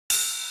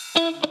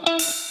In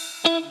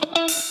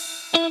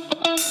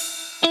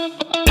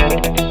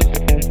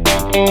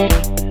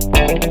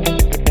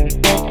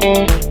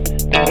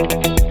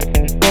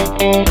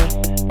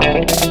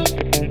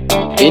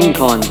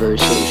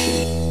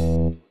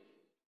conversation.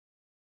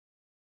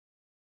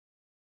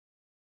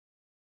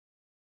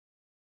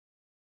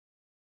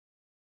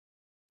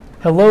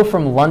 Hello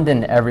from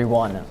London,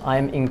 everyone.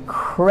 I'm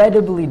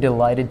incredibly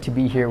delighted to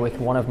be here with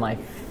one of my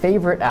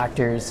favorite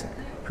actors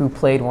who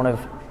played one of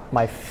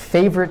my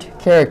favorite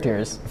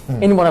characters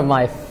in one of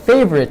my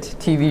favorite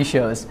TV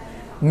shows,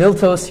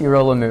 Miltos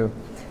Yerolemou,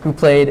 who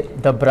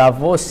played the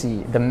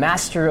Braavosi, the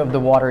master of the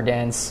water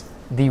dance,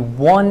 the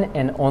one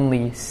and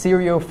only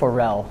Syrio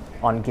Forel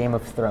on Game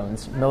of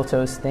Thrones.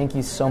 Miltos, thank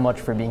you so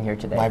much for being here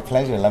today. My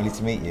pleasure, lovely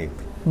to meet you.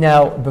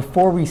 Now,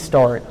 before we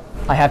start,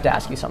 I have to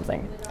ask you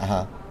something.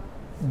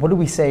 What do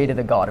we say to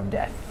the god of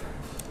death?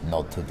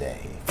 Not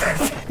today.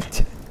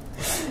 Perfect.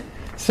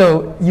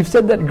 So, you've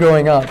said that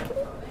growing up,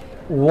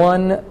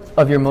 one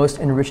of your most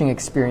enriching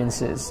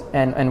experiences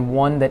and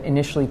one that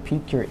initially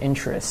piqued your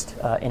interest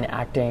in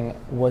acting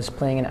was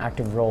playing an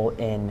active role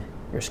in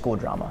your school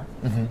drama.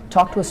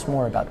 Talk to us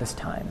more about this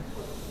time.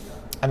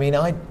 I mean,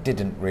 I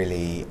didn't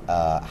really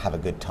have a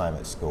good time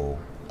at school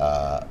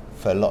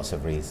for lots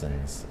of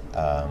reasons.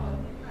 I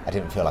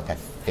didn't feel like I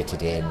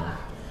fitted in.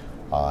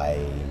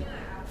 I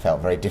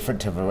felt very different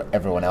to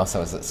everyone else I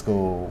was at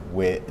school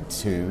with.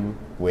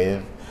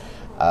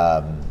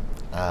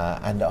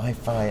 And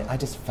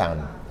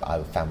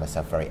I found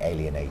myself very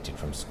alienated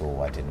from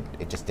school.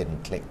 It just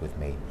didn't click with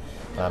me.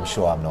 And I'm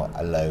sure I'm not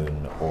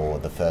alone or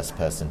the first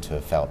person to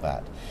have felt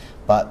that.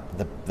 But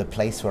the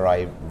place where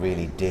I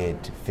really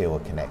did feel a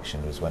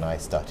connection was when I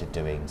started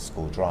doing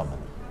school drama.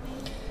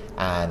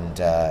 And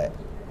I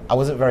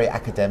wasn't very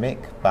academic,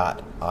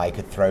 but I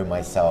could throw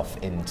myself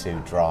into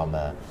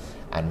drama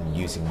and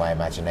using my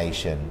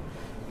imagination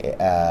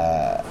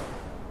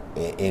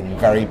in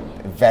very,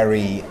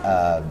 very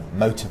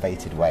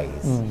motivated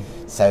ways.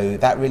 So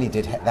that really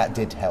did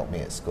help me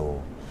at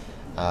school.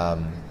 I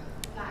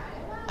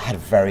had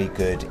very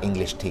good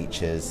English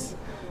teachers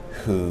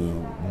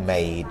who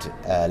made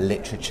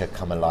literature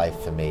come alive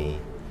for me,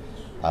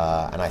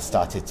 and I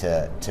started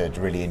to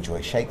really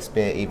enjoy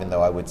Shakespeare, even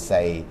though I would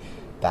say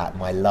that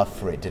my love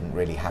for it didn't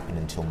really happen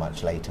until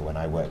much later when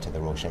I worked at the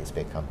Royal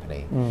Shakespeare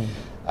Company.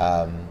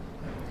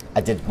 I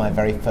did my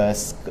very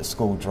first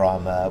school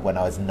drama when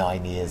I was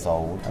 9 years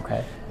old.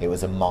 Okay. It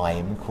was a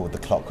mime called The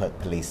Clockwork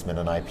Policeman,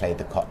 and I played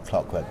the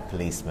Clockwork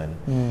Policeman.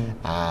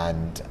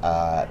 And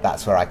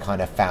that's where I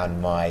kind of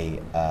found my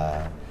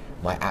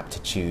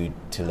aptitude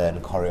to learn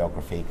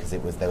choreography, because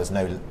there was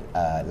no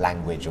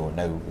language or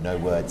no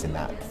words in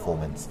that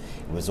performance.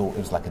 It was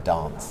like a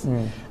dance.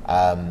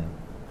 And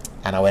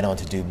I went on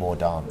to do more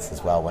dance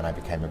as well when I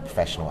became a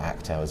professional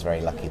actor. I was very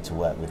lucky to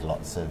work with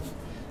lots of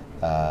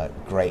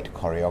great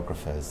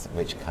choreographers,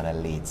 which kind of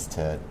leads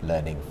to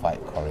learning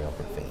fight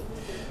choreography.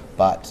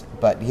 But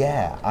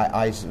yeah,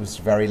 I was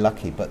very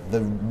lucky. But the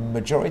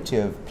majority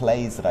of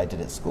plays that I did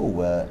at school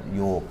were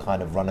your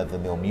kind of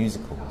run-of-the-mill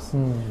musicals.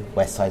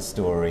 West Side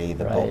Story,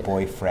 The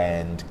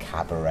Boyfriend,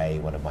 Cabaret,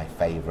 one of my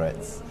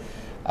favourites.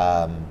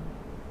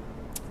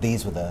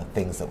 These were the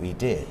things that we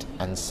did.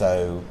 And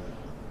so,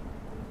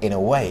 in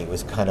a way, it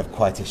was kind of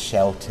quite a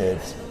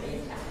sheltered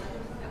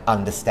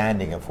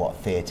understanding of what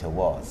theatre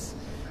was.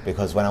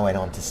 Because when I went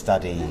on to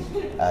study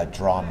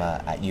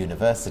drama at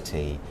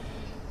university,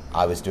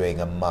 I was doing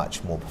a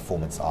much more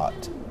performance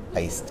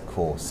art-based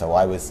course. So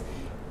I was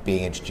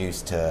being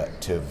introduced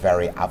to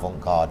very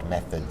avant-garde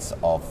methods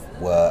of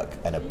work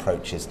and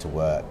approaches to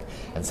work.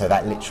 And so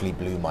that literally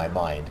blew my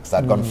mind, because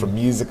I'd gone from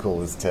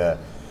musicals to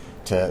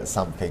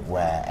something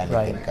where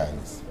anything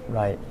goes.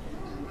 Right.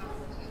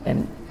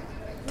 And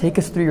take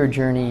us through your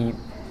journey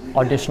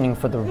auditioning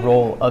for the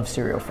role of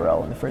Syrio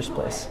Forel in the first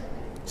place.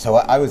 So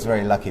I was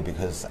very lucky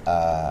because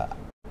I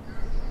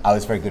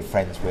was very good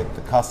friends with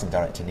the casting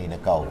director, Nina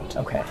Gold.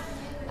 Okay.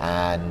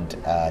 And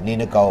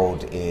Nina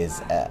Gold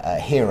is a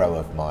heroine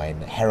of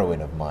mine,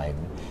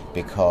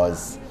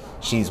 because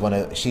she's one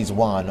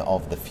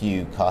of the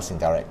few casting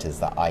directors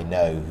that I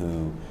know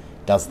who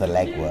does the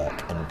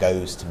legwork and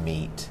goes to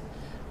meet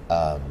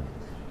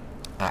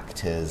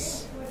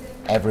actors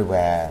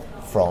everywhere,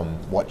 from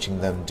watching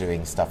them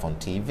doing stuff on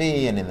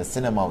TV and in the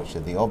cinema, which are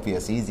the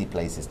obvious, easy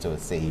places to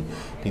see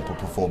people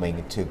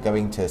performing, to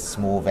going to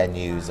small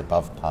venues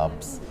above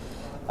pubs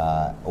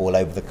all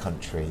over the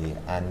country,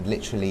 and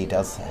literally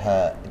goes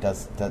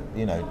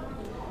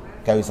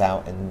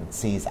out and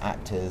sees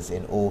actors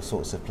in all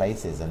sorts of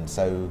places, and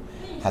so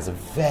has a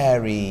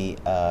very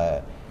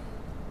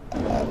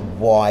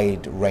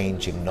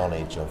wide-ranging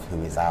knowledge of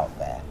who is out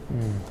there.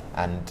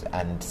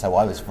 And so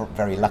I was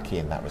very lucky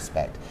in that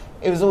respect.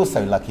 It was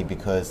also lucky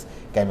because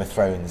Game of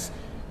Thrones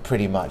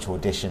pretty much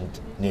auditioned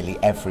nearly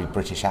every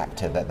British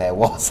actor that there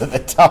was at the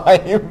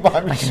time,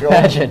 I'm sure.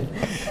 Imagine.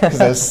 Because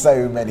there's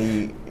so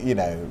many,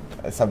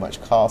 so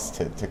much cast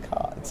to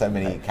cast, so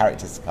many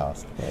characters to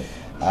cast. Right.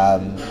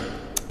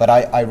 But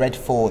I read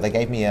they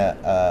gave me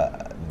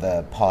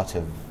the part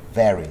of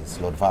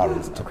Lord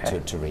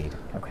Varys, to read.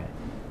 Okay.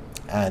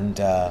 And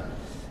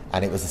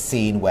it was a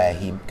scene where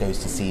he goes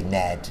to see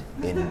Ned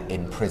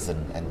in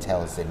prison and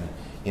tells him,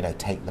 you know,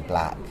 take the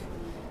black.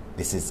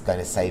 This is going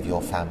to save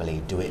your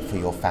family. Do it for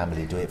your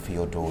family. Do it for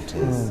your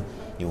daughters.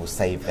 You will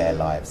save their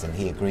lives. And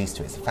he agrees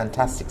to it. It's a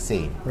fantastic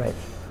scene. Right.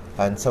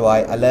 And so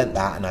I learnt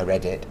that and I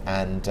read it.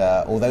 And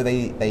although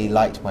they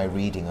liked my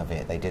reading of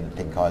it, they didn't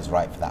think I was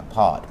right for that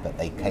part. But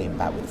they came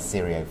back with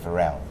Syrio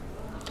Forel.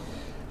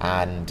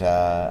 And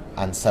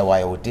so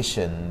I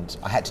auditioned.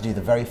 I had to do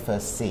the very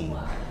first scene,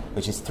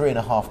 which is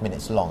 3.5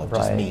 minutes long of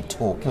just me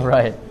talking.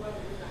 Right.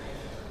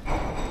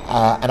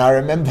 And I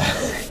remember,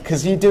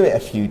 because you do it a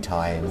few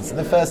times, and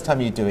the first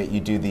time you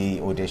do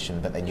the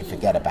audition, but then you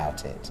forget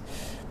about it.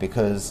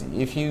 Because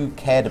if you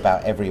cared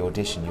about every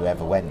audition you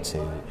ever went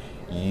to,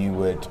 you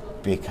would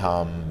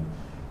become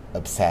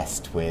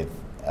obsessed with,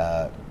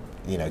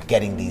 you know,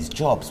 getting these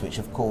jobs, which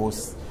of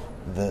course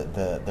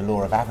the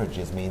law of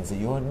averages means that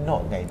you're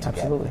not going to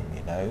get them,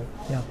 you know.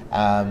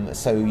 Yeah.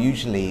 So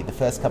usually the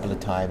first couple of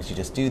times you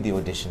just do the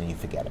audition and you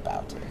forget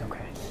about it.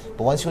 Okay.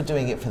 But once you're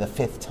doing it for the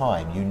 5th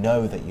time, you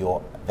know that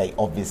they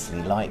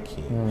obviously like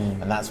you,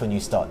 and that's when you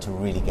start to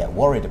really get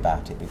worried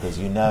about it, because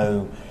you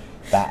know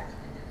that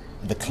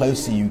the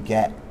closer you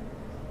get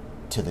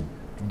to the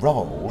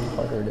role,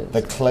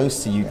 the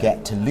closer you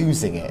get to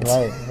losing it.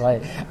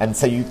 Right. And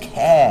so you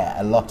care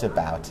a lot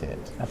about it.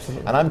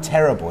 Absolutely. And I'm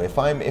terrible. If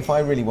I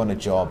really want a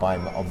job,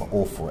 I'm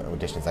awful at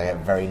auditions. I get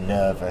very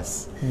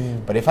nervous.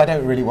 But if I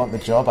don't really want the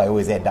job, I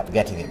always end up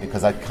getting it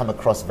because I come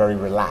across very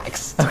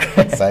relaxed.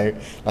 Okay. So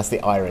that's the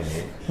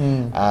irony.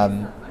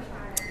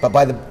 But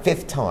by the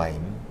 5th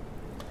time,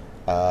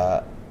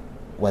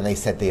 when they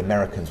said the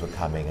Americans were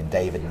coming and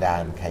David and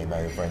Dan came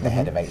over and the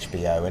head of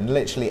HBO and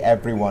literally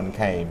everyone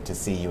came to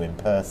see you in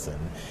person,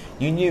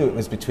 you knew it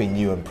was between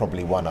you and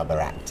probably one other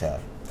actor.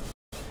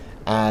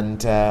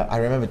 And I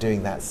remember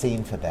doing that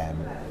scene for them,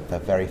 the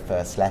very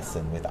first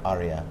lesson with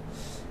Arya,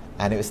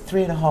 and it was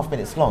 3.5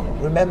 minutes long.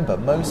 Remember,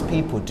 most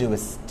people do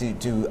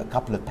a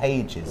couple of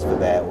pages for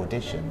their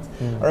auditions.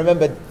 I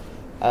remember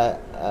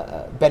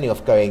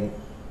Benioff going,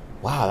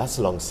 wow, that's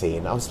a long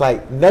scene. I was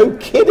like, no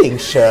kidding,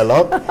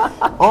 Sherlock.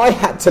 I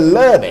had to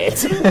learn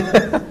it,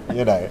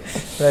 you know.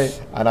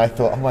 Right. And I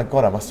thought, oh my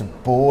God, I must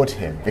have bored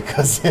him,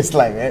 because it's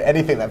like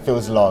anything that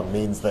feels long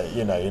means that,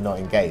 you know, you're not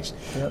engaged.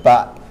 Yep.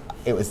 But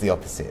it was the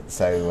opposite.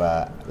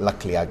 So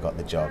luckily I got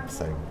the job.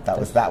 So that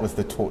was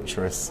the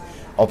torturous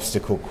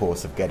obstacle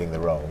course of getting the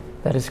role.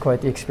 That is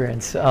quite the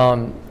experience.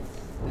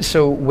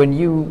 So when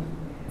you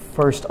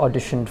first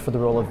auditioned for the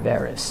role of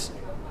Varys,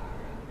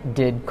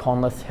 did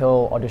Conleth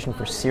Hill audition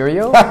for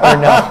Syrio or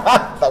no?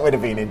 That would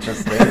have been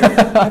interesting.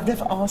 I've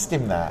never asked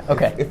him that.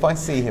 Okay. If I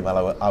see him,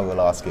 I will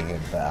ask him,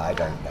 but I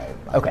don't know.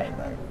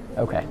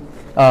 Okay.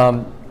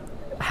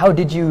 How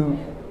did you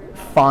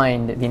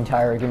find the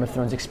entire Game of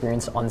Thrones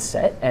experience on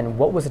set, and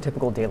what was a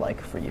typical day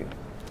like for you?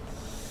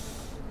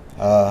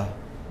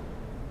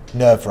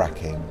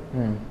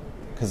 Nerve-wracking.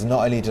 Because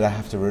not only did I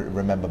have to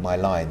remember my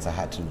lines, I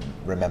had to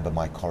remember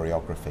my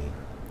choreography.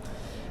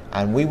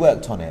 And we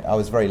worked on it. I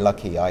was very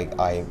lucky.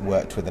 I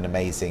worked with an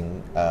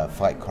amazing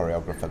fight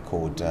choreographer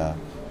called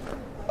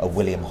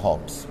William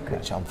Hobbs,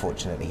 which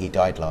unfortunately he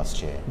died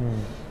last year.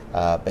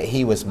 But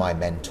he was my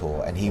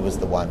mentor, and he was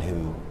the one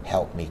who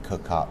helped me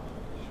cook up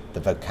the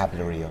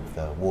vocabulary of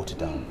the water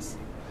dance.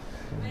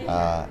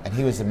 And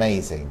he was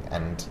amazing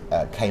and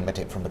came at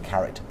it from a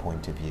character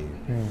point of view.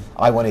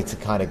 I wanted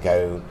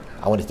to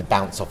I wanted to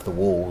bounce off the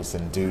walls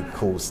and do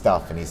cool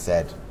stuff, and he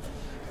said,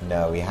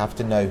 no, we have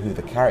to know who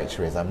the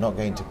character is. I'm not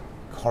going to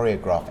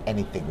choreograph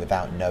anything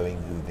without knowing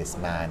who this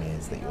man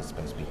is that you're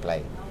supposed to be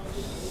playing.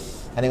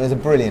 And it was a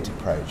brilliant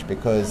approach,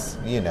 because,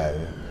 you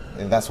know,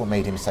 that's what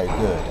made him so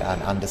good, and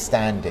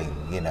understanding,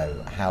 you know,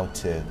 how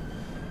to,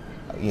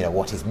 you know,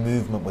 what his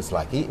movement was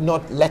like,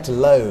 not let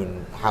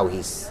alone how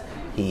his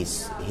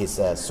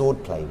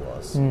sword play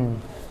was.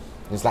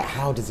 It was like,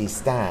 how does he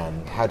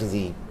stand? How does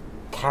he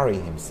carry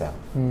himself?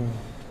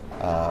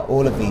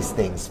 All of these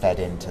things fed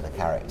into the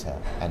character,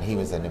 and he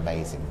was an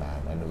amazing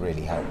man and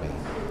really helped me.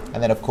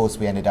 And then of course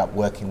we ended up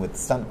working with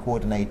stunt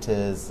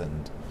coordinators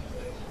and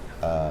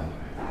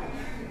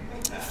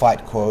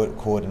fight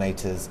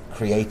coordinators,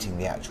 creating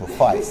the actual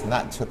fights, and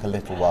that took a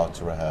little while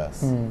to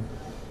rehearse.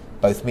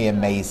 Both me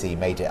and Maisie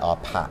made it our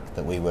pact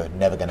that we were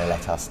never going to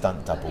let our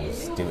stunt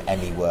doubles do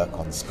any work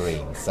on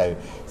screen, so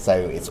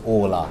it's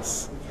all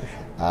us.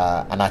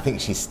 And I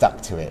think she stuck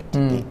to it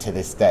to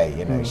this day.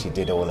 You know, she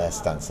did all her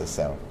stunts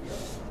herself.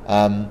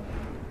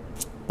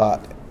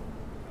 But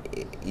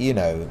you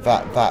know,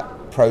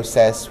 that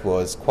process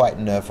was quite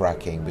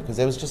nerve-wracking, because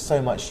there was just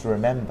so much to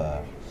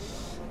remember.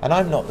 And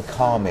I'm not the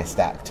calmest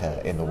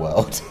actor in the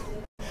world.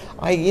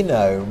 You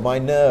know, my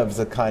nerves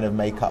are kind of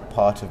make up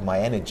part of my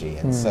energy,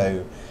 and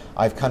so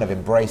I've kind of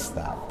embraced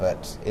that.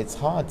 But it's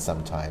hard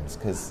sometimes,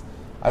 because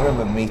I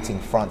remember meeting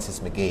Francis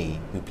McGee,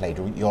 who played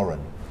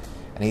Yoren.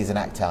 And he's an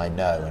actor I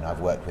know and I've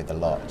worked with a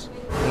lot.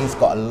 He's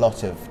got a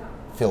lot of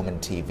film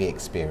and TV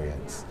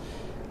experience.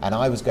 And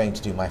I was going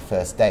to do my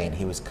first day, and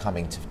he was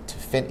coming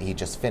he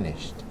just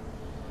finished.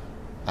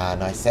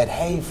 And I said,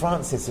 "Hey,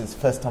 Francis," it was the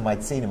first time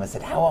I'd seen him. I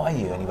said, "How are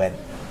you?" And he went,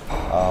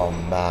 "Oh,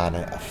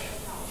 man."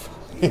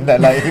 You know,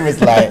 like, he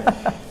was like,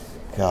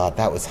 "God,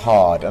 that was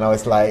hard." And I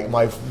was like,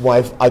 my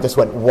wife, I just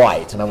went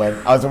white. And I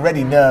was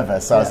already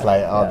nervous. So I was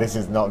like, "Oh, this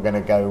is not going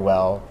to go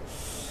well.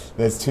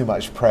 There's too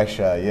much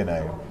pressure, you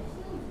know."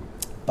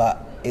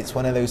 But it's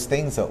one of those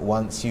things that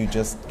once you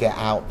just get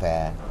out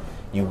there,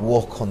 you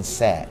walk on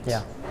set.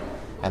 Yeah.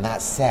 And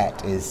that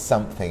set is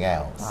something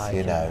else,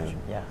 you know.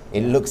 Yeah.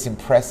 It looks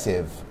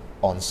impressive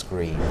on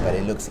screen, but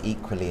it looks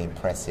equally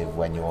impressive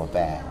when you're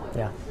there.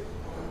 Yeah.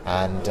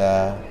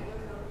 And,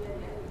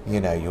 you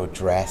know, you're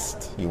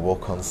dressed, you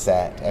walk on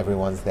set,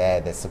 everyone's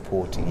there, they're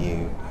supporting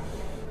you.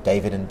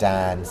 David and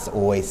Dan's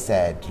always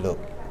said, "Look,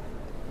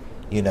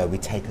 you know, we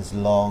take as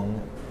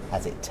long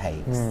as it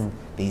takes.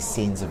 These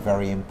scenes are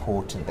very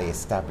important. They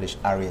establish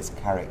Arya's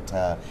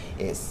character.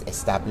 It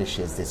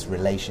establishes this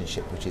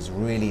relationship, which is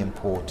really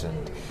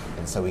important.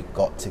 And so we've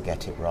got to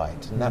get it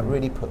right." And that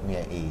really put me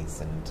at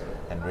ease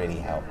and really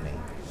helped me.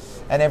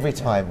 And every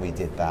time we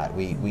did that,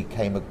 we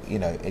came, you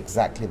know,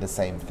 exactly the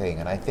same thing.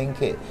 And I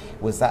think it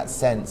was that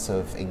sense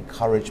of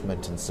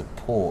encouragement and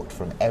support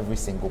from every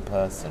single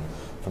person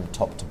from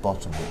top to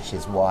bottom, which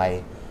is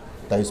why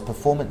those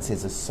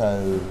performances are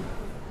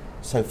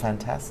so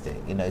fantastic,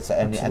 you know. So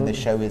and the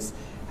show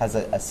has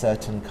a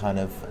certain kind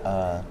of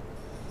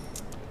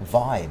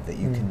vibe that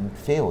you can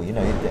feel. You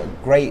know,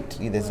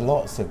 there's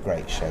lots of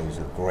great shows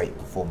with great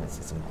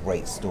performances and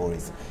great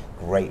stories,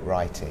 great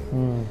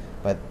writing,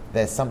 but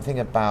there's something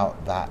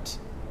about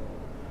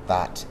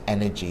that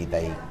energy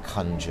they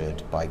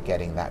conjured by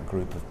getting that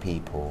group of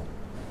people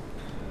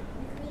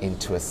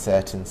into a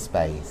certain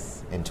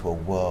space, into a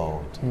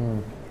world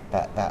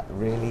that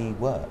really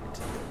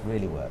worked.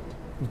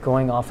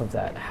 Going off of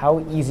that, how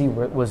easy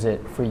was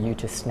it for you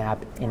to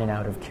snap in and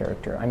out of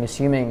character? I'm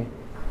assuming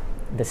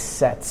the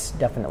sets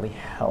definitely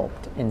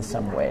helped in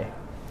some way.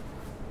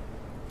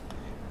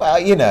 Well,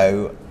 you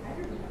know,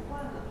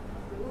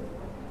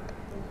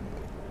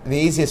 the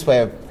easiest way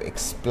of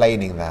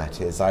explaining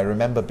that is I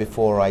remember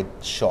before I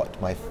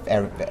shot my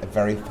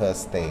very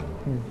first thing,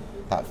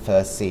 that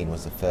first scene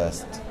was the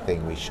first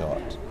thing we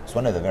shot. It's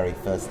one of the very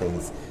first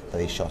things that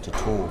they shot at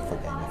all for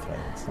Game of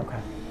Thrones.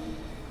 Okay.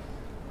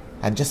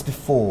 And just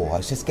before, I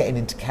was just getting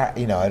into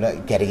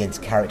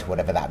character,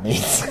 whatever that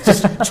means.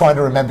 Just trying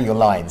to remember your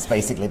lines,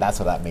 basically, that's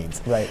what that means.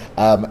 Right.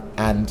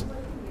 And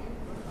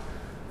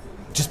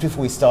just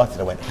before we started,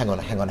 I went, hang on.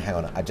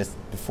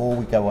 Before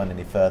we go on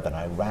any further, and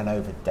I ran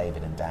over to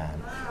David and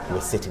Dan, who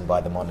were sitting by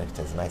the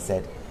monitors, and I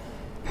said,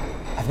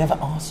 "I've never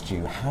asked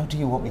you, how do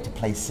you want me to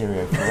play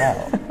Syrio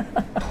Forel?"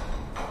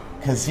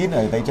 Because, you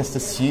know, they just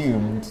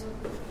assumed,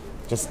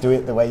 just do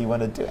it the way you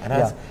want to do it.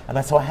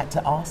 And so I had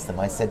to ask them.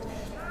 I said,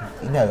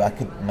 you know, I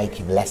could make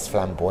him less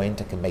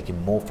flamboyant, I can make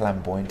him more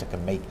flamboyant, I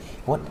can make...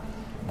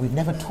 We've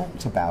never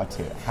talked about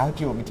it. How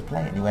do you want me to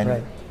play it? And he went...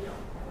 Right.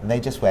 And they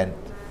just went...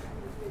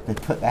 They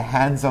put their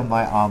hands on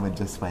my arm and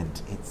just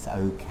went, "It's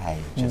okay.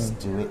 Just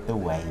do it the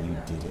way you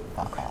did it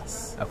for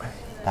us. Okay.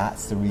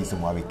 That's the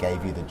reason why we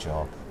gave you the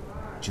job.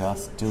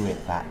 Just do it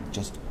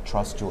just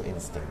trust your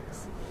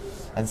instincts."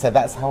 And so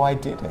that's how I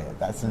did it.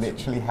 That's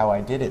literally how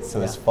I did it.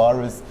 So as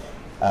far as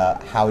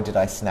how did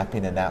I snap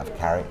in and out of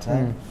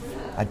character...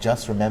 I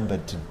just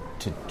remembered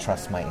to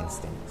trust my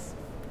instincts.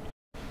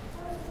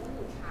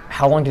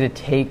 How long did it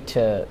take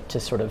to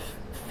sort of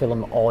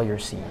film all your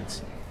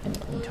scenes in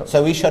total?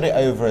 So we shot it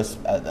over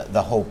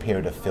the whole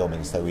period of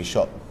filming. So we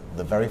shot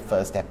the very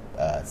first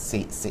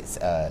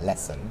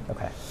lesson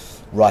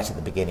right at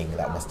the beginning.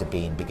 That must have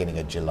been beginning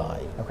of July.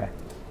 Okay.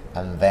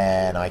 And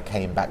then I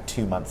came back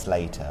 2 months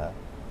later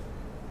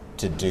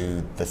to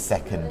do the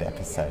second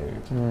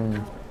episode.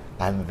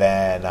 And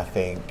then I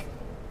think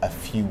a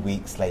few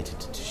weeks later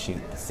to shoot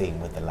the scene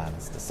with the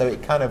Lannisters. So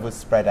it kind of was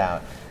spread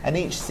out. And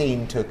each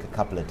scene took a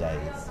couple of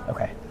days.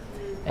 Okay.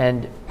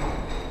 And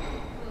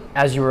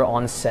as you were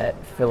on set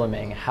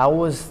filming, how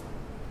was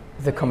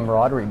the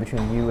camaraderie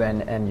between you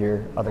and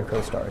your other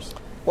co-stars?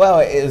 Well,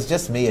 it was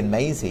just me and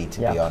Maisie, to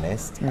be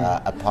honest,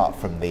 apart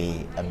from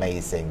the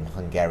amazing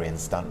Hungarian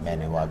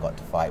stuntmen who I got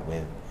to fight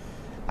with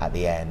at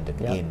the end,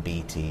 and Ian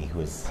Beattie, who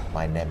was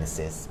my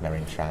nemesis,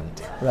 Meryn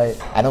Trant. Right.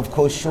 And of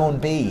course Sean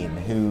Bean,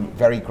 who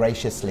very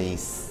graciously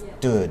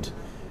stood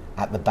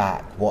at the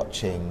back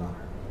watching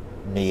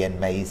me and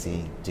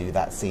Maisie do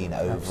that scene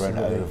over and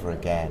over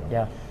again.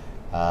 Yeah.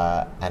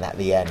 And at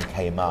the end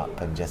came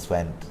up and just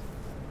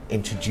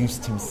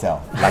introduced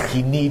himself, like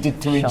he needed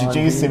to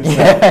introduce himself.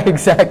 Yeah,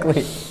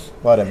 exactly.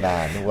 What a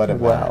man, what a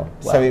man. Wow.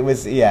 So it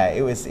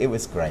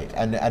was great.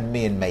 And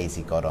me and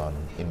Maisie got on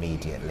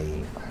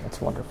immediately. That's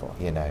wonderful.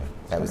 You know,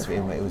 it was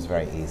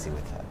very easy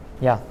with her.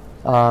 Yeah.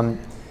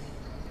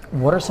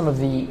 What are some of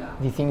the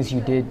things you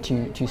did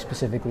to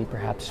specifically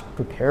perhaps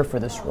prepare for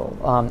this role?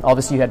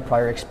 Obviously you had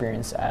prior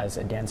experience as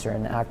a dancer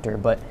and actor,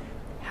 but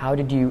how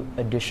did you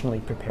additionally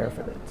prepare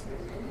for this?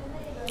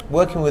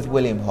 Working with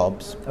William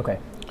Hobbs. Okay.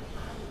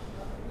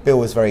 Bill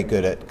was very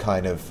good at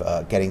kind of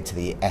getting to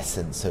the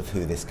essence of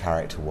who this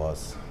character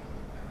was.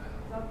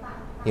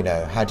 you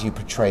know, how do you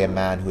portray a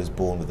man who was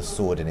born with a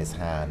sword in his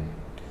hand,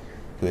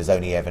 who has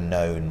only ever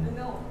known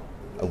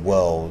a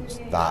world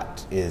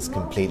that is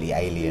completely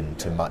alien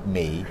to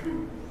me?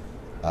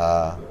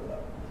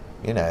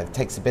 You know, it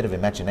takes a bit of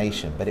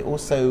imagination, but it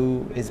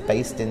also is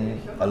based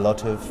in a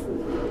lot of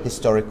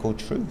historical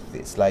truth.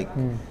 It's like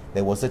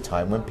there was a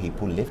time when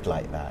people lived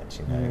like that,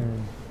 you know,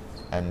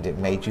 and it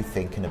made you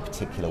think in a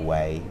particular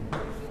way.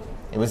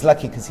 It was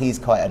lucky because he's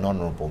quite an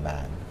honourable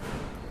man,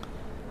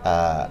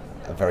 a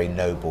very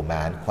noble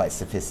man, quite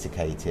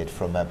sophisticated,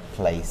 from a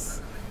place,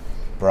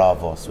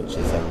 Braavos, which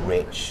is a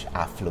rich,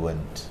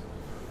 affluent,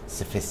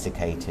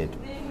 sophisticated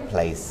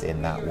place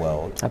in that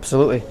world.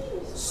 Absolutely.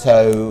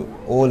 So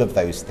all of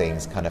those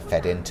things kind of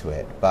fed into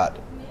it, but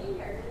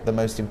the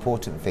most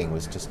important thing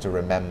was just to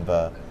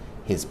remember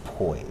his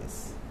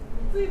poise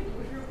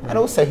and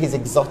also his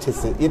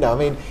exoticism. You know, I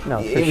mean,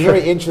 it's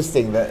very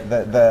interesting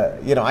that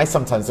you know, I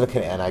sometimes look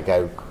at it and I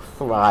go,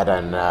 well, I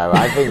don't know.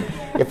 I think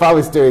if I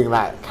was doing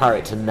that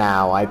character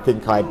now, I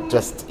think I'd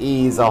just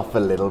ease off a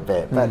little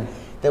bit. But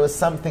there was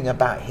something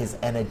about his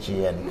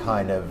energy and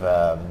kind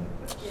of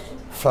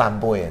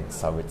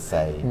flamboyance, I would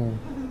say,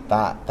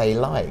 that they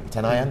liked,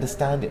 and I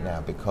understand it now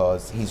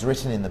because he's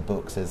written in the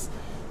books as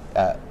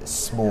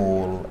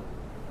small,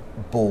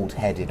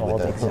 bald-headed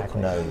with a hook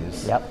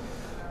nose. Yep.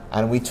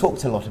 And we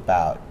talked a lot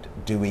about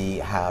do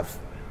we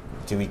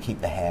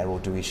keep the hair or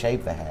do we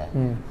shave the hair?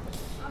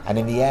 And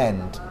in the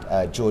end,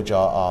 George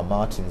R.R.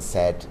 Martin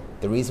said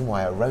the reason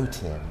why I wrote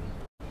him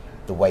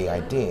the way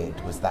I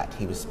did was that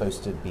he was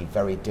supposed to be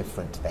very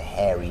different to the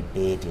hairy,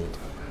 bearded,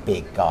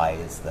 big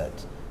guys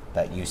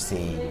that you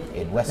see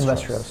in Westeros. In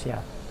Westeros,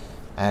 yeah.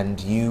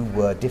 And you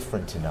were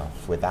different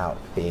enough without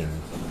being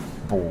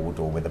bald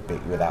or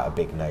without a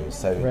big nose.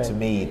 So to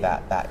me,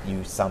 that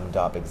you summed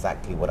up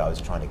exactly what I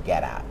was trying to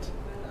get at,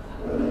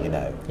 you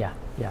know. Yeah,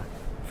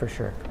 for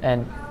sure.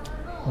 And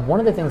one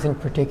of the things in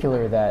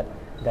particular that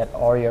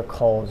Arya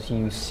calls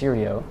you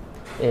Syrio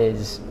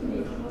is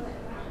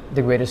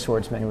the greatest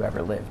swordsman who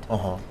ever lived.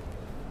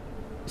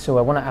 So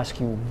I want to ask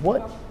you,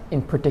 what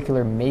in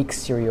particular makes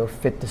Syrio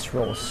fit this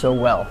role so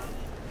well?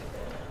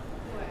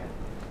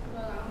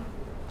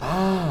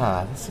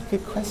 That's a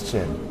good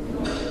question.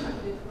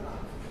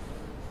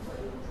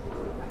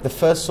 The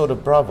first sword of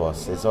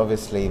Braavos is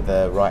obviously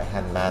the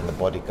right-hand man, the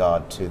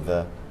bodyguard to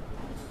the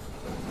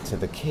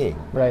king,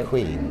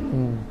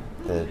 queen,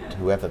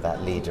 whoever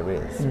that leader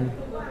is.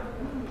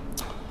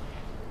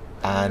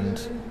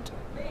 And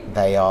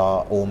they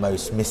are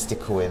almost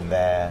mystical in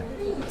their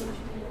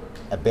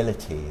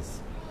abilities.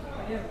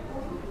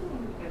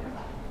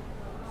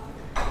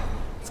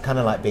 It's kind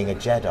of like being a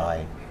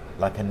Jedi,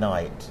 like a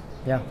knight.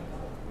 Yeah.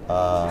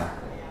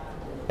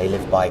 They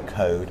live by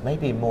code,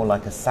 maybe more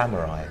like a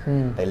samurai.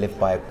 They live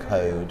by a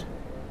code.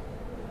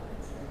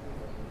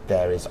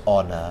 There is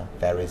honor,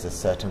 there is a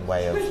certain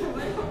way of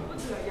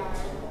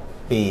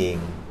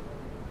being.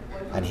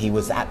 And he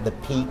was at the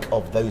peak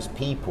of those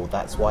people.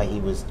 That's why he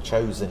was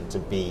chosen to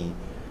be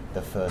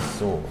the first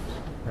sword.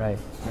 Right.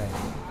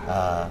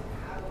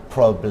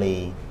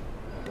 Probably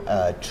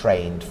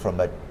trained from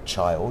a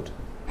child.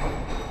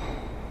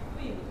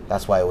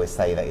 That's why I always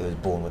say that he was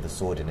born with a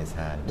sword in his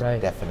hand.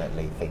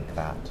 Definitely think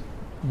that.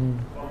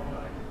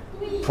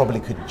 Probably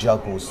could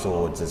juggle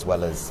swords as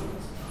well as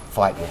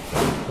fight with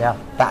them. Yeah.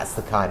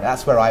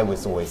 That's where I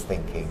was always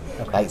thinking.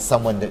 Like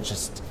someone that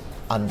just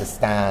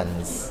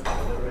understands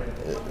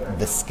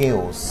the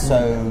skills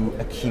so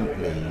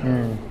acutely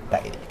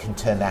that it can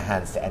turn their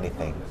hands to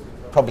anything.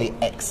 Probably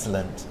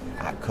excellent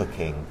at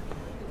cooking.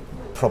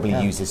 Probably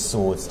uses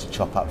swords to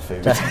chop up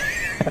food.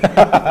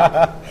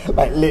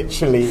 Like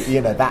literally,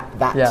 you know, that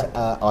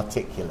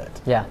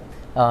articulate. Yeah.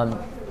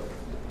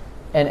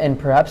 And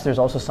perhaps there's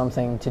also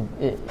something to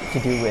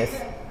do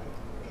with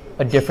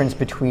a difference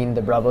between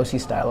the Braavosi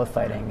style of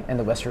fighting and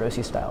the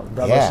Westerosi style.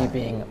 Braavosi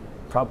being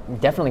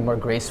definitely more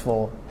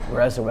graceful,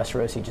 whereas the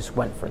Westerosi just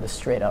went for the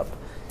straight up.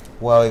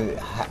 Well,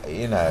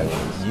 you know,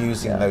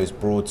 using those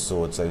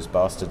broadswords, those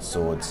bastard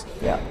swords,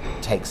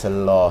 takes a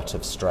lot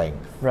of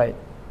strength. Right.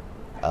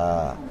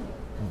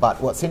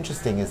 But what's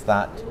interesting is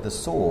that the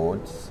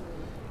swords,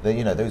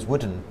 those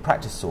wooden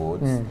practice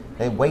swords,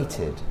 they're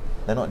weighted.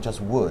 They're not just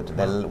wood,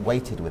 they're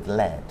weighted with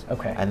lead.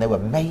 Okay. And they were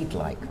made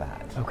like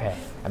that. Okay.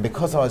 And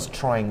because I was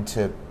trying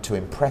to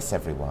impress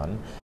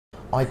everyone,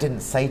 I didn't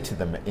say to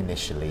them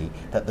initially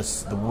that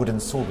the wooden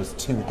sword was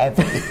too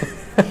heavy.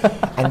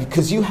 And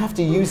because you have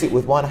to use it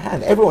with one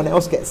hand, everyone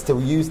else gets to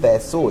use their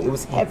sword. It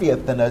was heavier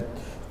than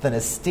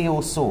a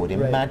steel sword.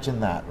 Imagine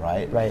that,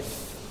 right? Right.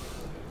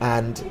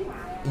 And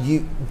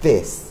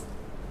this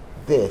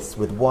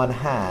with one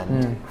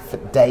hand for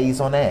days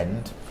on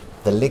end,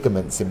 the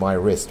ligaments in my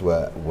wrist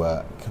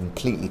were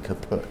completely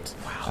kaput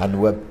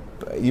and were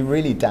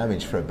really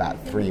damaged for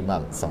about 3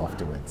 months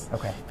afterwards.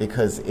 Okay.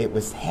 Because it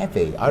was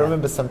heavy. I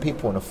remember some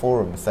people on a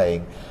forum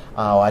saying,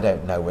 "Oh, I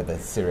don't know whether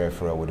Syrio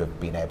Forel would have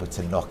been able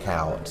to knock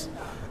out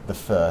the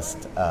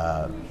first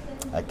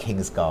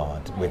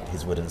Kingsguard with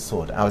his wooden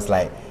sword." I was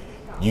like,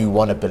 You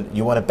want to bet?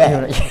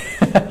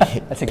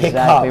 That's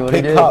exactly what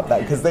it is. Pick up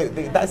that, because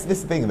that's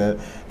this thing.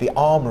 The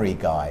armory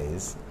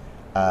guys,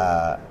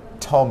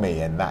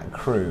 Tommy and that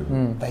crew,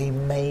 they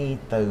made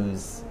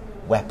those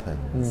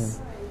weapons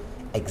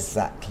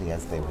exactly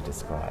as they were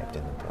described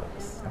in the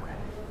books.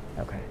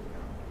 Okay.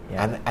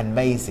 Yeah. And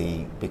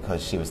Maisie,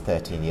 because she was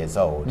 13 years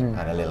old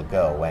and a little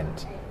girl,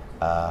 went,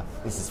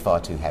 this is far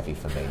too heavy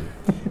for me.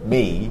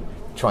 Me,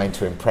 trying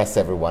to impress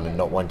everyone and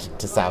not wanting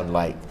to sound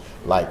like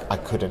I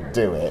couldn't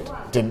do it,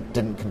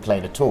 didn't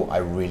complain at all. I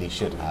really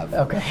should have.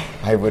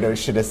 Okay.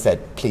 Should have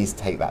said, please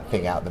take that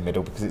thing out the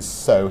middle because it's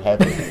so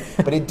heavy.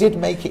 But it did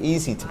make it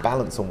easy to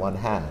balance on one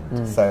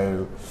hand.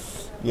 So,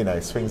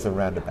 swings and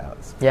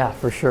roundabouts. Yeah,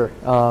 for sure.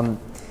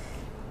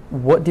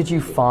 What did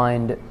you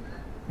find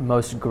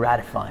most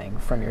gratifying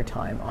from your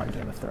time on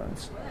Game of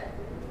Thrones?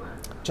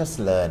 Just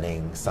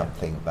learning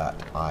something that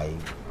I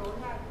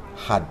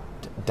had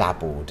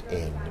dabbled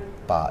in,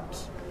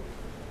 but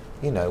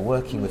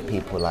working with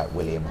people like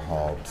William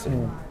Hobbs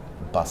and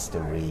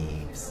Buster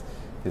Reeves,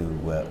 who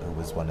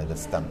was one of the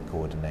stunt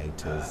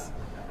coordinators,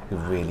 who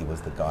really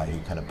was the guy who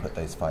kind of put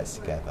those fights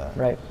together.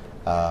 Right.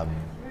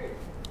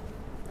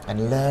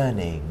 And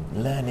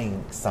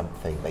learning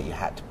something that you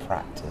had to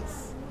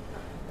practice,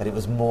 that it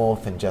was more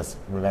than just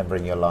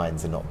remembering your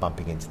lines and not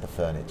bumping into the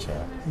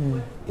furniture.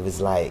 It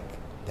was like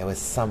there was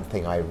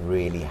something I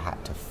really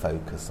had to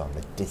focus on,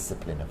 the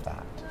discipline of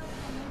that.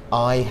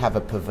 I have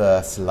a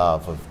perverse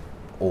love of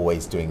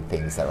always doing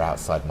things that are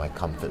outside my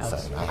comfort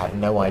zone. I have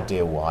no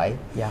idea why.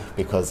 Yeah.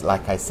 Because,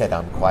 like I said,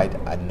 I'm quite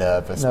a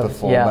nervous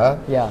performer.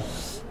 Yeah.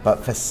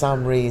 But for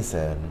some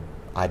reason,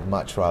 I'd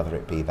much rather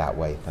it be that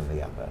way than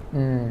the other.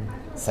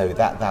 So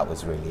that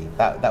was really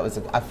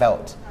I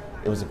felt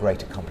it was a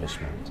great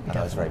accomplishment, and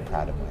I was very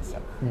proud of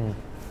myself.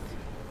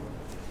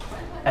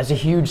 As a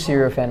huge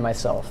Syrio fan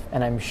myself,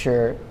 and I'm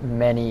sure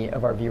many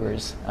of our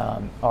viewers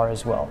are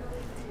as well,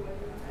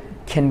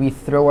 can we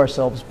throw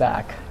ourselves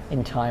back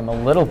in time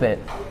a little bit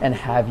and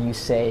have you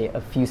say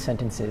a few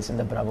sentences in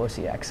the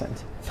Braavosi accent?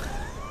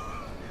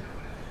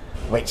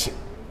 Which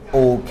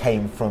all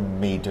came from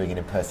me doing an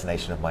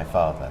impersonation of my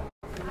father.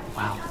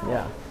 Wow,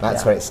 yeah.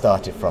 That's where it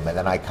started from, and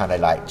then I kind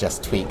of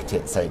just tweaked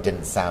it so it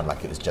didn't sound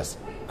like it was just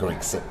Greek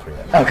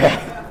Cypriot. Okay.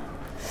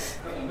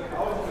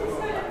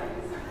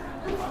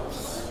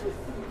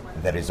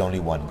 There is only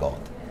one God,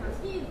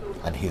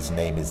 and his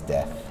name is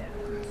death.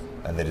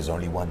 And there is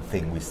only one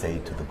thing we say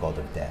to the God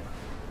of death.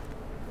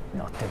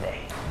 Not today.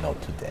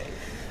 Not today.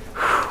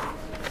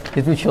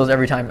 Gives me chills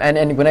every time.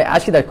 And when I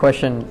asked you that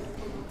question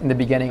in the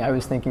beginning, I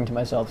was thinking to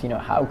myself,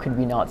 how could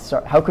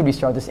we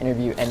start this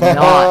interview and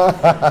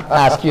not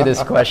ask you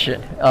this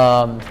question?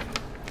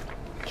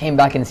 Came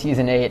back in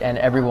season 8 and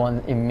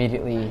everyone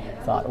immediately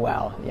thought,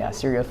 wow, yeah,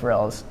 Syrio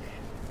Forel's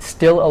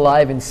still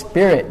alive in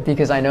spirit,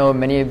 because I know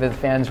many of the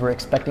fans were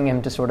expecting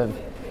him to sort of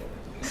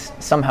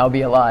somehow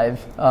be alive.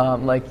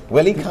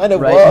 Well, he kind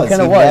of was. He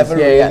never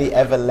really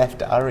ever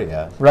left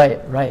Arya.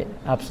 Right,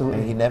 absolutely.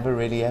 And he never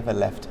really ever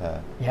left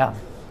her. Yeah.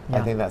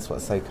 I think that's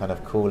what's so kind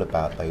of cool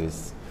about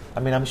those. I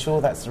mean, I'm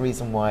sure that's the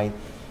reason why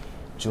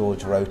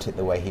George wrote it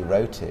the way he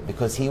wrote it,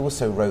 because he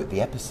also wrote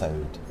the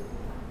episode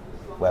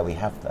where we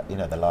have that,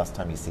 the last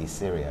time you see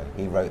Syrio,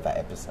 he wrote that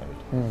episode.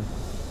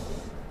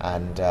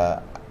 And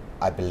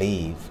I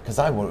believe, because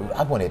I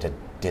wanted a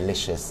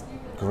delicious,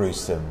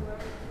 gruesome,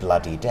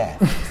 bloody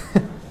death.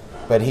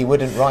 But he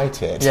wouldn't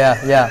write it.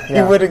 Yeah.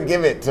 He wouldn't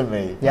give it to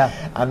me. Yeah.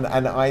 And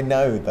I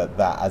know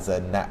that as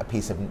a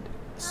piece of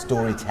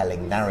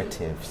storytelling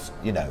narrative,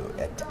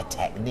 a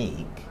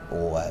technique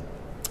or a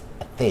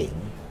thing,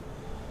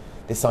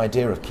 this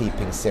idea of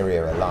keeping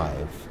Syrio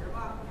alive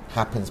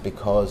happens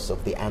because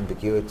of the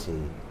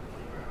ambiguity.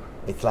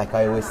 It's like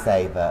I always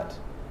say that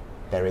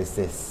there is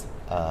this,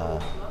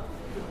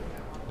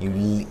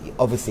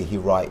 obviously he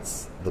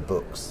writes the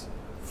books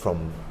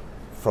from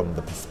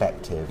the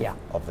perspective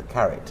of the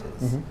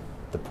characters,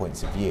 the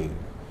points of view.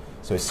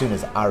 So as soon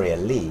as Arya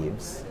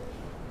leaves,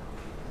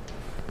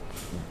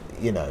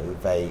 you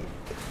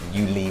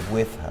leave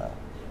with her.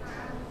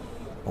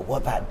 But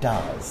what that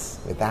does,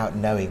 without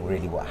knowing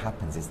really what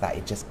happens, is that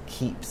it just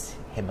keeps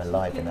him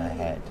alive in her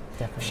head.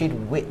 Definitely. If she'd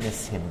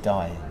witnessed him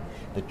dying,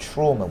 the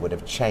trauma would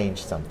have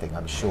changed something,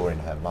 I'm sure, in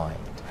her mind.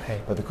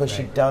 But because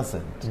she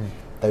doesn't,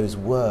 those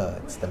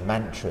words, the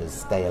mantras,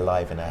 stay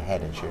alive in her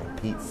head, and she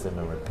repeats them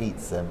and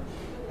repeats them.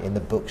 In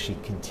the book, she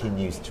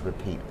continues to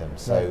repeat them.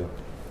 So,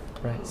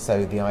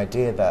 so the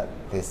idea that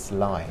this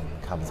line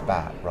comes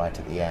back right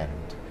at the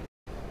end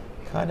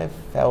kind of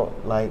felt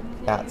like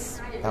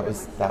that's.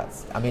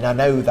 I mean, I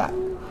know that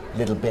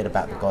little bit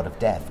about the God of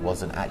Death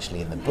wasn't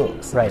actually in the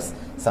books. It was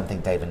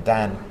something Dave and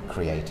Dan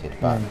created,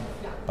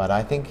 but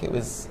I think it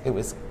was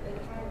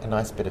a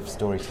nice bit of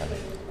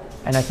storytelling.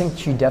 And I think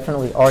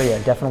Arya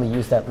definitely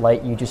used that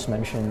light you just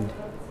mentioned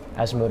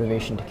as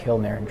motivation to kill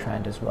Meryn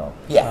Trant as well.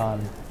 Yeah.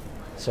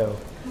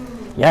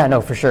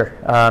 For sure.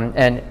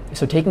 And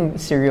so taking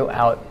Syrio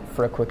out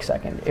for a quick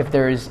second, if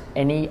there is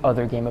any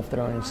other Game of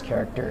Thrones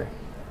character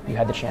you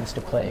had the chance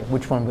to play,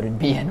 which one would it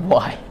be and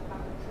why?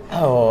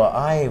 Oh,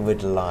 I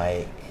would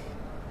like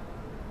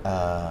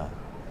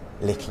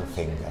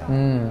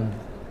Littlefinger.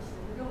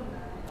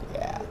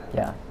 Yeah.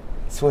 Yeah.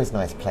 It's always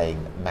nice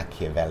playing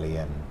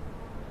Machiavellian,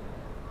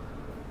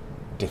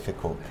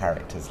 difficult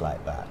characters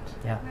like that.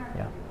 Yeah.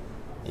 Yeah.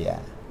 Yeah.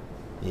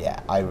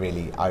 Yeah, I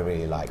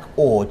really like,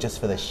 or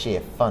just for the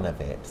sheer fun of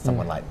it,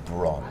 someone like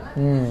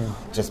Bronn,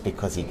 just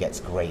because he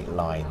gets great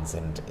lines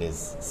and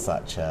is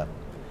such a,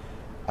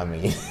 I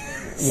mean,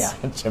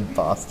 such a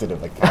bastard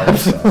of a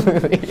character.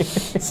 Absolutely.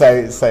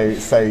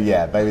 So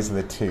yeah, those are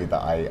the two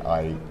that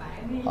I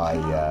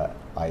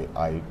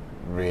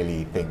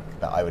really think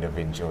that I would have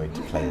enjoyed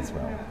to play as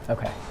well.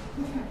 Okay.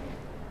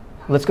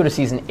 Let's go to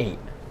season 8.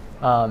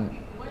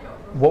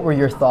 What were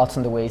your thoughts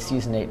on the way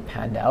season 8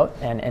 panned out,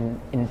 and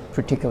in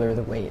particular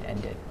the way it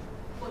ended?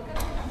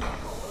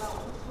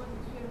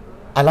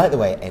 I like the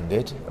way it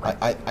ended.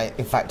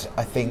 In fact,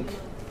 I think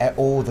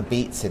all the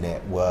beats in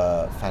it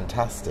were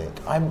fantastic.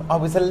 I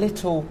was a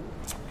little,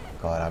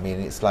 God, I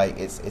mean, it's like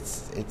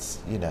it's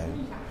you know,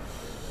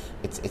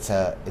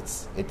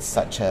 it's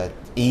such a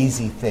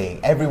easy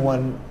thing.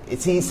 Everyone,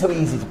 so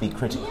easy to be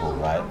critical,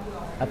 right?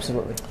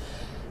 Absolutely.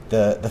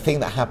 The thing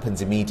that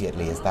happens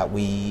immediately is that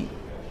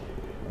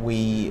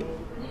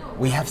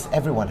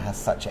everyone has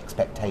such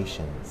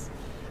expectations,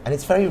 and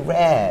it's very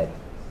rare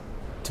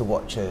to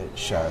watch a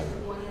show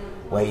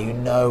where you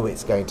know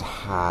it's going to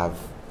have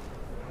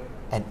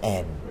an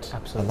end.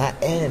 Absolutely. And that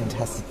end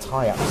has to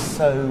tie up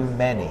so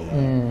many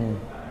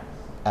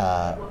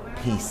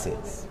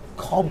pieces,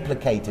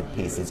 complicated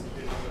pieces.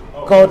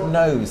 God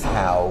knows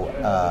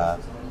how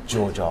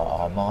George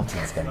R.R.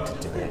 Martin's going to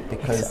do it,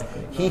 because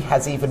he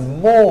has even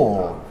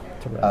more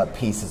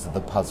pieces of the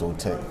puzzle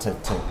to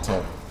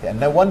and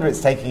no wonder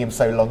it's taking him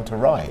so long to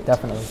write.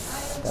 Definitely.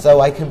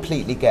 So I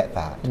completely get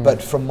that.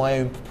 But from my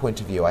own point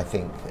of view, I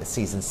think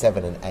season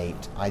 7 and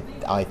 8,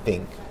 I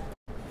think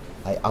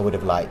I would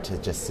have liked to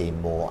just see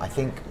more. I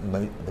think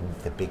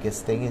the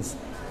biggest thing is,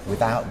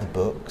 without the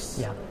books,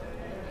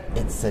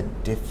 it's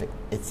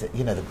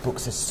you know, the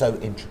books are so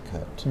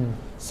intricate.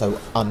 So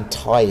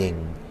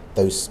untying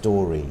those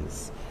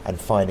stories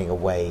and finding a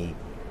way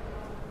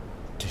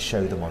to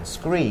show them on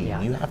screen,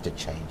 you have to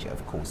change it.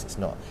 Of course, it's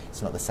not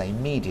the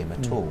same medium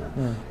at all.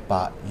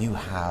 But you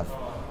have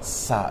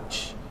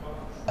such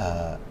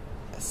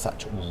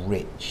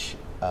rich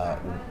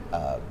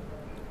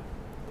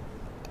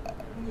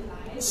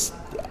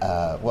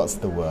what's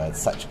the word?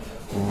 Such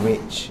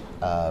rich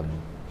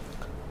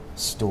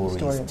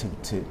stories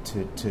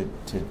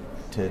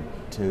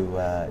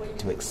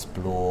to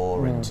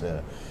explore and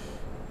to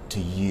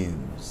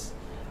use,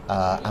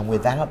 and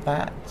without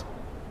that,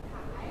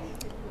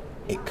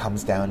 it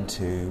comes down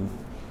to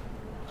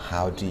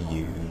how do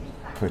you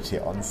put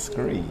it on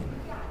screen,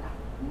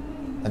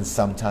 and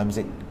sometimes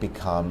it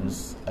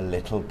becomes a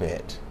little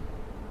bit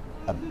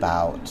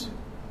about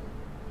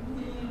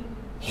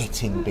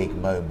hitting big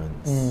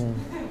moments.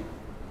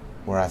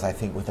 Whereas I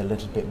think with a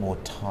little bit more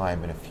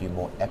time and a few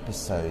more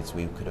episodes,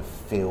 we could have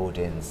filled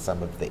in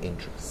some of the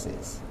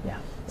intricacies,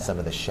 some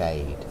of the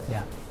shade.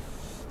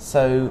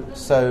 So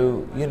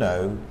you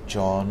know,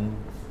 John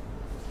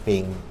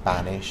being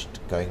banished,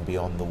 going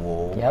beyond the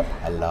wall,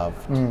 I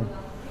loved.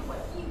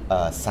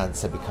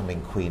 Sansa becoming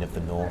Queen of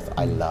the North,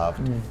 I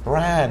loved.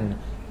 Bran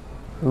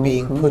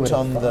being put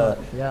on,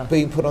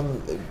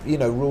 you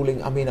know,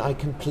 ruling. I mean, I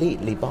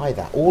completely buy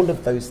that. All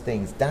of those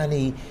things.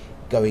 Dany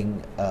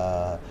going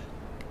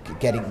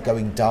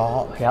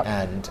dark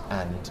and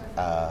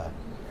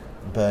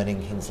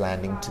burning King's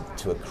Landing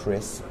to a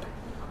crisp.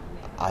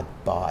 I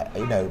buy,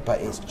 you know, but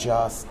it's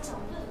just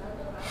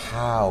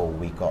how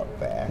we got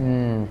there.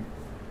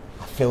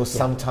 I feel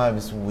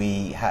sometimes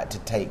we had to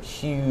take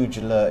huge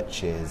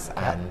lurches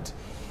and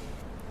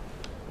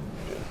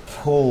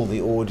pull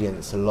the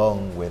audience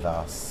along with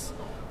us,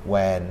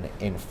 when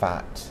in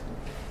fact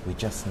we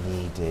just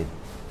needed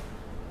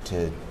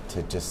to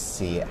just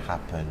see it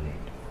happen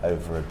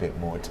over a bit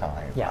more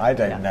time. I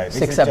don't know.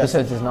 6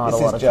 episodes is not a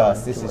lot of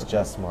time. This is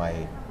just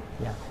my,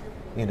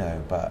 you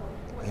know, but,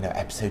 you know,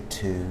 episode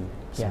 2,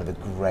 some of the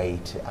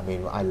great, I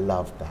mean, I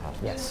loved that.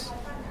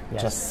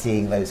 Just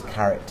seeing those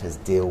characters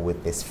deal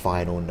with this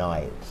final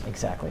night.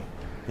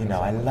 You know,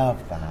 I love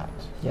that.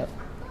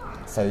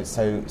 So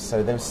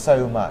there's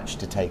so much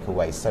to take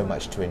away, so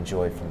much to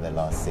enjoy from the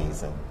last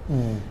season.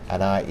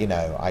 And I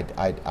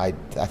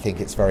think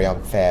it's very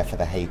unfair for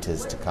the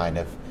haters to kind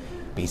of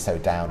be so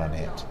down on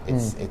it.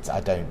 It's I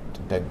don't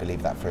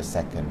believe that for a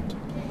second.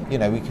 You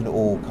know, we can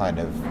all kind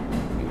of,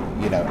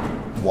 you know,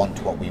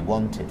 want what we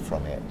wanted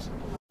from it.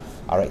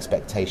 Our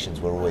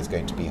expectations were always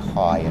going to be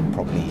high and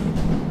probably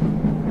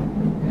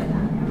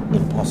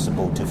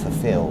impossible to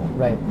fulfill.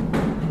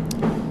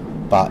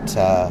 But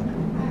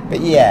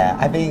yeah,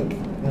 I think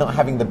not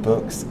having the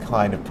books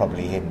kind of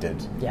probably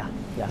hindered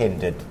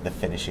the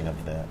finishing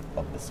of the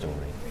story.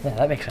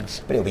 That makes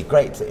sense. But it'll be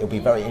great. It'll be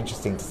very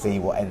interesting to see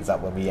what ends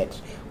up when we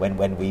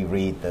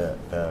read the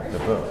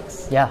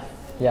books.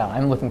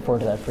 I'm looking forward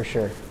to that for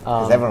sure.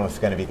 Because everyone was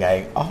going to be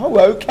going, oh,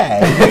 okay.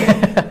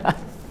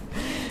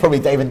 Probably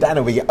Dave and Dan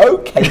will be,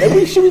 okay, then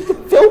we should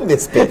film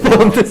this bit.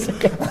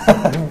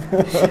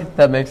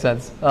 That makes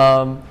sense.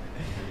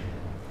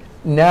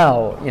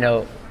 Now, you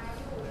know,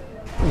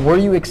 were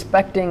you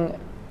expecting,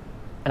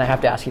 and I have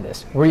to ask you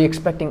this, were you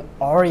expecting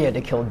Arya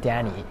to kill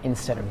Dany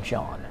instead of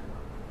Jon?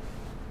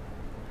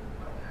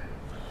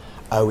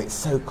 Oh, it's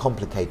so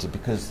complicated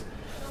because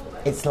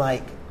it's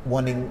like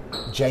wanting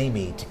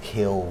Jaime to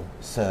kill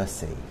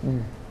Cersei.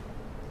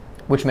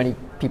 Which many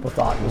people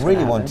thought was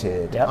Really gonna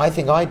wanted. Yep. I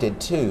think I did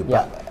too,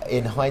 but Yep.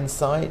 in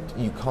hindsight,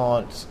 you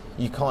can't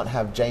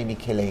have Jaime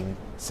killing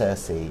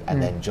Cersei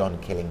and then Jon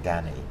killing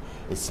Dany.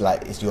 It's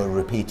like you're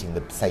repeating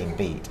the same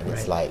beat, and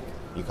it's like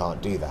you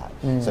can't do that.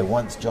 So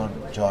once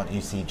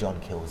you see Jon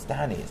kills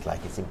Dany, it's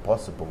like it's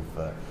impossible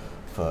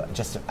for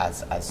just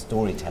as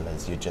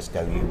storytellers, you just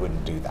go, you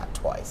wouldn't do that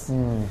twice.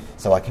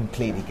 So I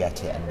completely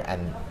get it,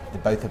 and the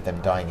both of them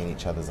dying in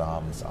each other's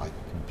arms, I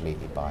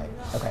completely buy.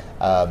 Okay.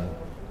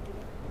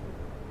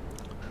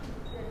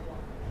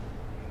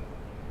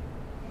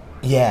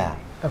 Yeah.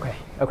 Okay.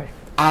 Okay.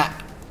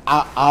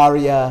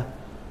 Arya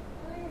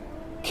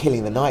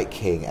killing the Night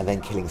King and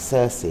then killing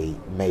Cersei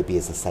maybe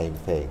is the same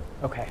thing.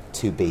 Okay.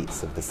 Two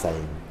beats of the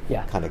same.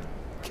 Yeah. Kind of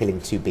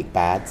killing two big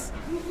bads.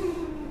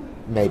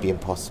 Maybe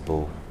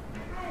impossible.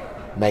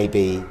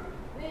 Maybe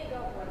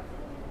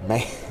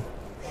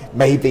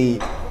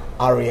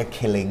Arya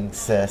killing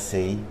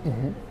Cersei.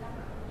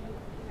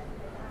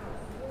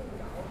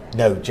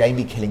 No,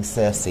 Jaime killing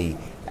Cersei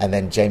and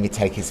then Jaime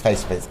taking his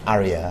face against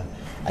Arya.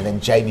 And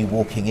then Jaime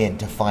walking in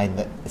to find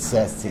that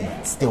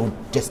Cersei still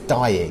just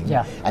dying,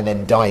 and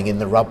then dying in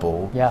the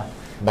rubble,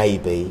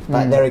 maybe.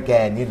 But there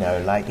again, you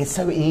know, like it's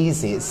so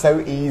easy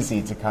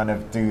to kind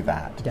of do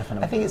that.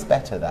 Definitely. I think it's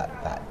better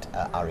that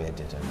Arya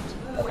didn't.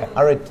 Okay.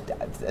 Arya,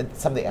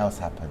 something else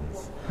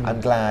happens. I'm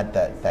glad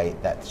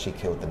that she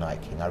killed the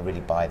Night King. I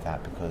really buy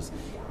that because,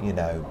 you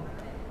know,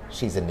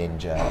 she's a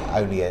ninja.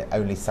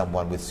 Only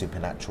someone with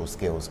supernatural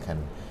skills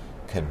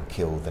can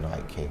kill the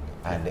Night King,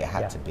 and it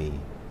had to be.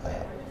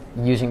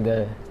 Using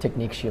the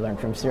techniques she learned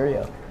from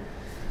Syrio.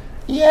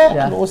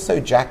 And also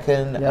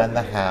Jaqen and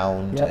the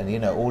Hound, and you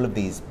know, all of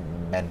these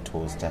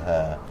mentors to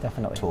her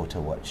taught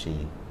her what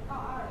she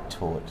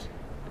taught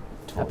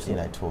her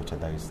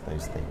those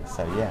things.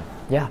 So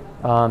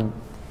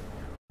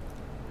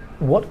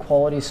what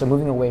qualities? So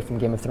moving away from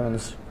Game of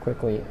Thrones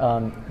quickly,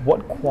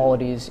 what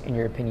qualities, in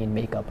your opinion,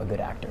 make up a good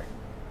actor?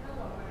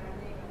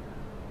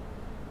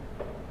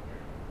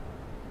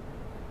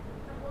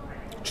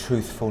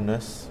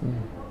 Truthfulness.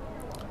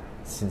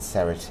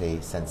 Sincerity,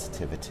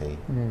 sensitivity.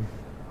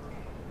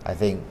 I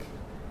think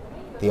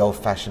the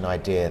old-fashioned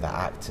idea that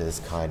actors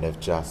kind of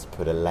just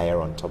put a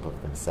layer on top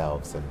of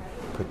themselves and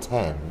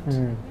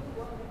pretend,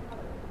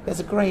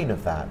 there's a grain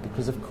of that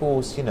because, of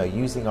course, you know,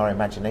 using our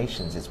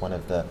imaginations is one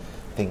of the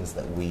things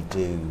that we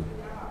do,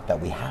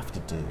 that we have to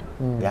do.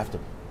 We have to,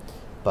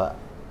 but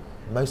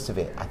most of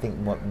it, I think,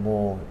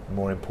 more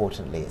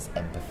importantly, is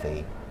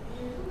empathy.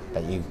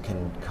 That you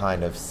can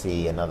kind of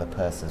see another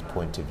person's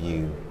point of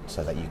view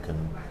so that you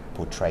can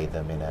portray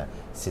them in a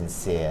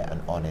sincere and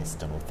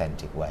honest and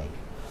authentic way.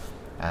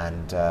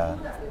 And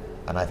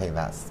I think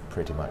that's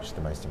pretty much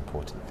the most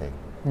important thing.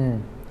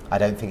 I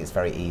don't think it's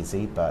very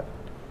easy, but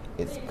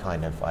it's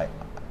kind of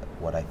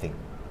what I think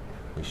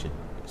we should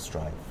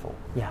strive for.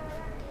 Yeah.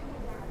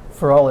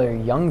 For all our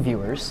young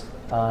viewers,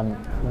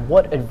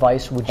 what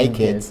advice would you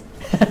kids.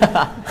 give?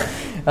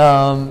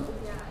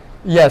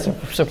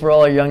 So for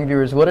all our young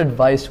viewers, what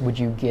advice would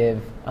you give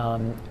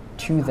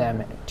to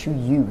them, to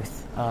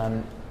youth,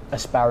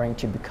 aspiring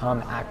to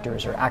become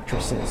actors or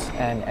actresses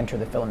and enter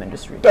the film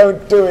industry?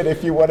 Don't do it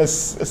if you want a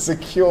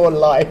secure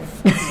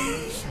life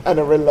and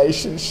a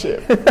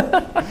relationship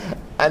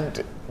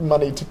and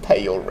money to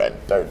pay your rent.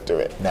 Don't do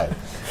it. No,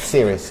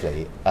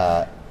 seriously,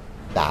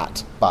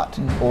 that. But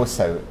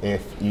also,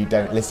 if you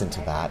don't listen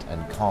to that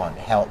and can't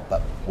help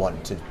but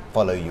want to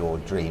follow your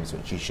dreams,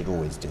 which you should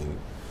always do,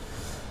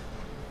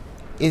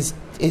 is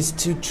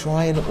to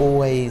try and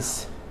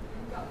always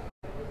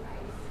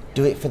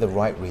do it for the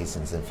right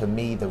reasons. And for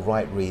me, the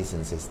right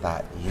reasons is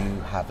that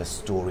you have a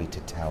story to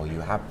tell, you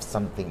have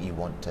something you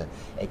want to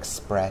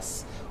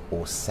express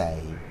or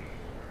say.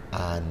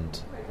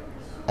 And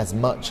as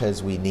much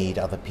as we need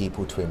other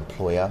people to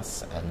employ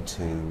us and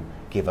to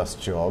give us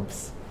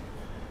jobs,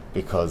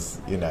 because,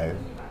 you know,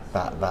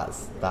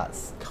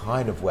 that's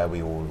kind of where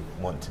we all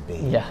want to be.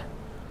 Yeah.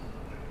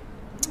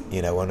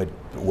 You know, want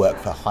to work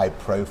for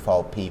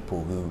high-profile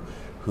people who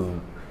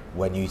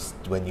when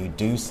you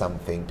do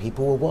something,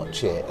 people will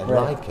watch it and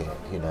like it.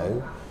 You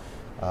know,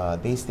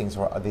 these things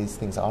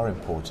are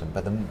important.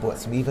 But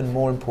what's even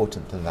more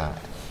important than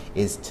that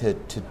is to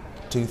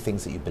do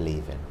things that you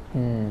believe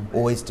in.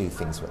 Always do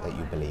things that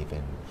you believe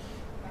in.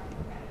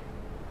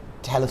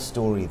 Tell a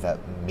story that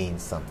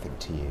means something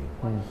to you.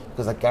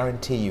 Because I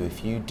guarantee you,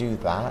 if you do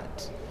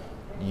that,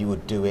 you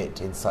would do it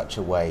in such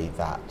a way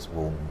that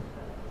will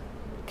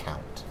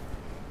count,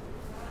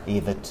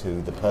 either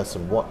to the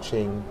person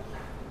watching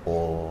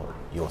or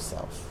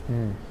yourself.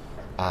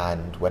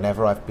 And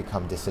whenever I've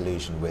become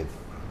disillusioned with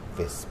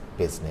this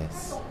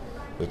business,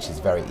 which is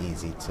very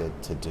easy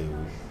to do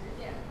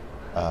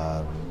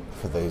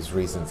for those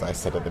reasons I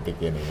said at the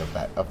beginning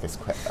of this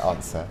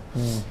answer,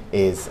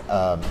 is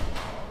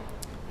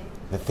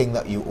the thing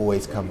that you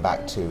always come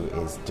back to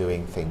is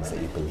doing things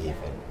that you believe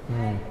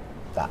in.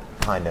 That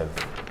kind of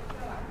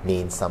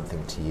means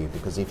something to you,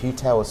 because if you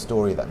tell a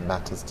story that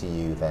matters to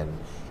you, then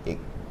it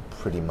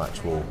pretty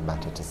much will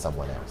matter to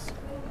someone else.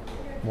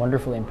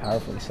 Wonderfully and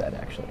powerfully said,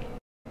 actually.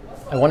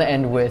 I want to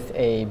end with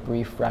a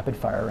brief rapid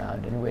fire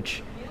round in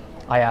which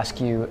I ask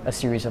you a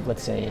series of,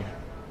 let's say,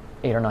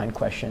 8 or 9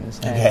 questions.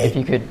 And if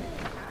you could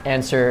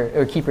answer,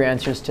 or keep your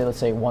answers to, let's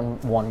say, one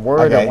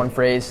word or one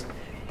phrase,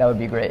 that would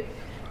be great.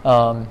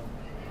 So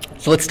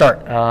let's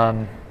start.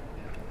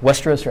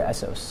 Westeros or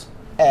Essos?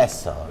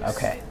 Essos.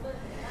 Okay.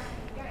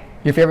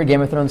 Your favorite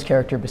Game of Thrones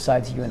character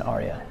besides you and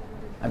Arya?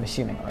 I'm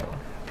assuming Arya.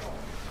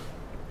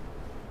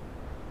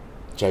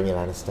 Jaime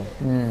Lannister.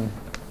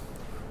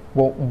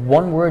 Well,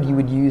 one word you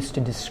would use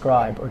to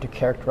describe or to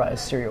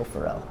characterize Syrio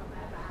Forel?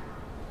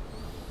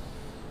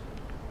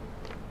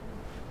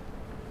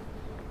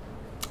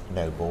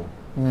 Noble.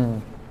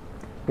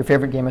 Your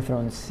favorite Game of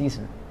Thrones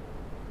season?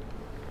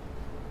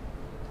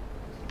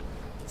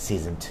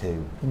 Season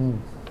 2.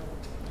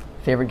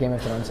 Favorite Game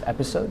of Thrones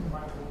episode?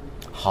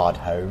 Hard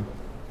Home.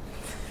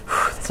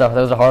 So that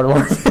was a hard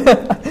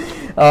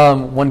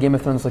one. One Game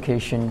of Thrones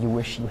location you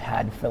wish you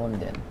had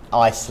filmed in?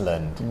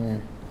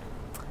 Iceland.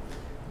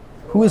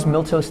 Who is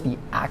Miltos the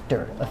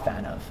actor a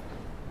fan of?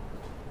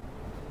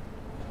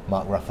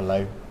 Mark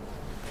Ruffalo.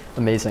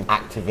 Amazing.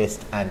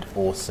 Activist and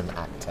awesome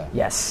actor.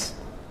 Yes.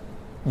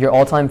 Your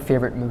all-time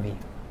favorite movie?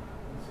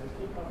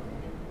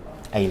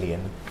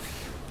 Alien.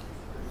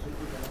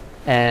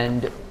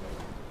 And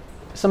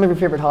some of your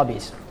favorite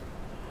hobbies?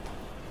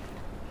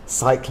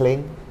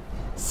 Cycling,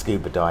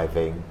 scuba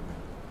diving,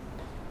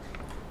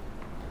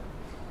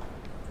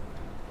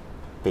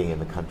 being in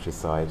the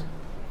countryside,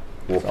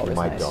 walking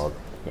my dog.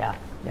 Yeah,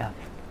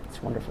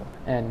 it's wonderful.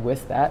 And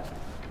with that,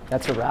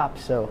 that's a wrap.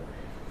 So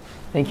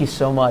thank you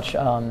so much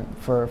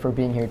for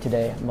being here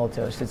today,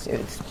 Miltos.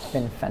 It's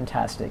been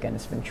fantastic, and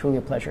it's been truly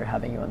a pleasure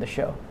having you on the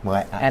show.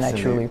 And I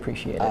truly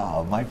appreciate it.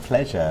 Oh, my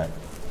pleasure.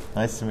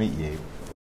 Nice to meet you.